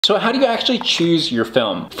So how do you actually choose your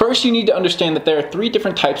film? First, you need to understand that there are 3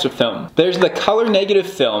 different types of film. There's the color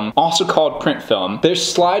negative film, also called print film. There's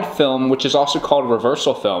slide film, which is also called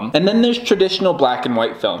reversal film. And then there's traditional black and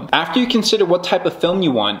white film. After you consider what type of film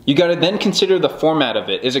you want, you gotta then consider the format of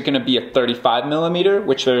it. Is it gonna be a 35mm,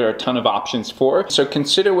 which there are a ton of options for? So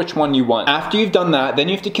consider which one you want. After you've done that, then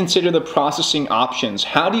you have to consider the processing options.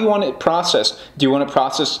 How do you want it processed? Do you want it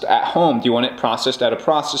processed at home? Do you want it processed at a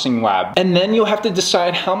processing lab? And then you'll have to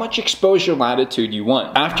decide how much exposure latitude you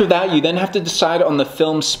want. After that, you then have to decide on the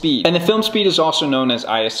film speed. And the film speed is also known as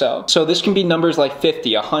ISO. So this can be numbers like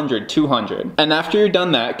 50, 100, 200. And after you're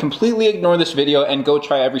done that, completely ignore this video and go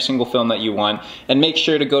try every single film that you want. And make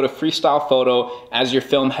sure to go to Freestyle Photo as your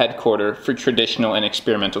film headquarter for traditional and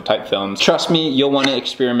experimental type films. Trust me, you'll want to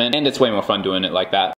experiment, and it's way more fun doing it like that.